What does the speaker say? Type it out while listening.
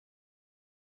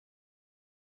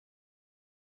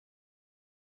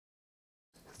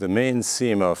The main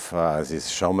theme of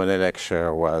this Jean Monnet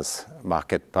lecture was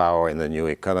market power in the new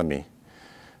economy.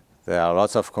 There are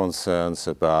lots of concerns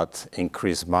about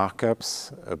increased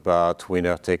markups, about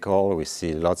winner-take-all. We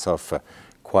see lots of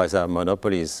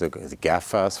quasi-monopolies, the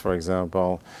GAFAs, for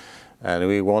example, and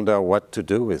we wonder what to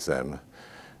do with them.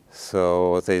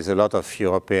 So there's a lot of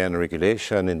European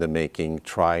regulation in the making,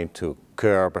 trying to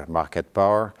curb market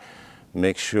power,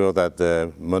 make sure that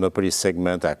the monopoly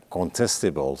segment are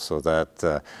contestable so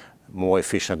that more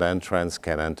efficient entrants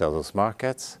can enter those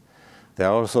markets. They're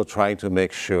also trying to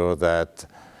make sure that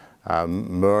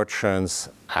merchants,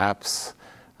 apps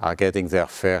are getting their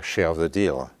fair share of the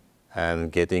deal and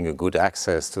getting a good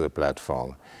access to the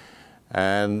platform.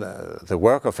 And the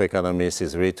work of economists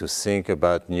is really to think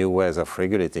about new ways of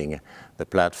regulating the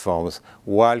platforms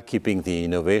while keeping the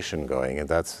innovation going, and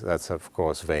that's of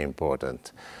course very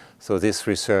important. So this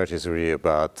research is really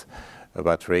about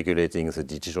regulating the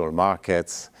digital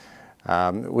markets,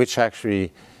 which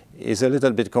actually is a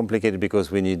little bit complicated because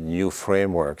we need new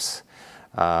frameworks.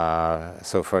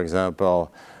 So for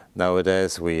example,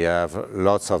 nowadays we have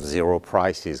lots of zero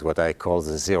prices, what I call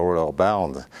the zero lower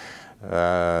bound.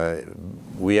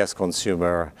 We as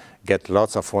consumers get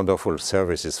lots of wonderful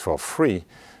services for free.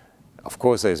 Of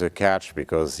course, there's a catch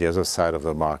because the other side of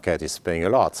the market is paying a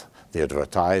lot, the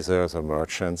advertisers or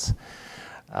merchants.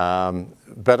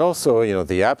 But also,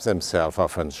 the apps themselves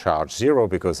often charge zero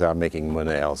because they are making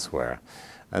money elsewhere.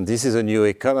 And this is a new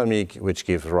economy which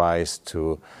gives rise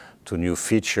to new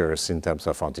features in terms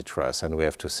of antitrust, and we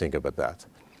have to think about that.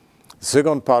 The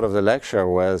second part of the lecture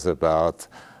was about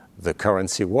the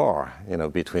currency war,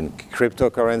 between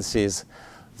cryptocurrencies,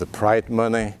 the private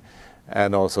money,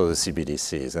 and also the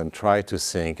CBDCs, and try to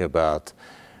think about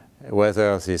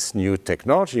whether this new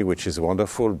technology, which is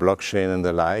wonderful, blockchain and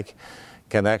the like,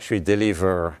 can actually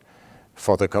deliver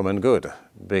for the common good.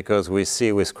 Because we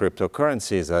see with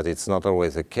cryptocurrencies that it's not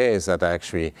always the case that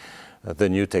actually the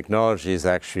new technology is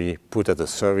actually put at the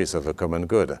service of the common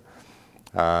good,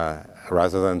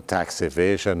 rather than tax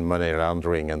evasion, money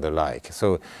laundering, and the like.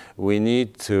 So we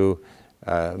need to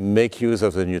make use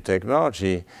of the new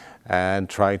technology and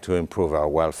try to improve our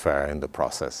welfare in the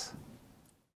process.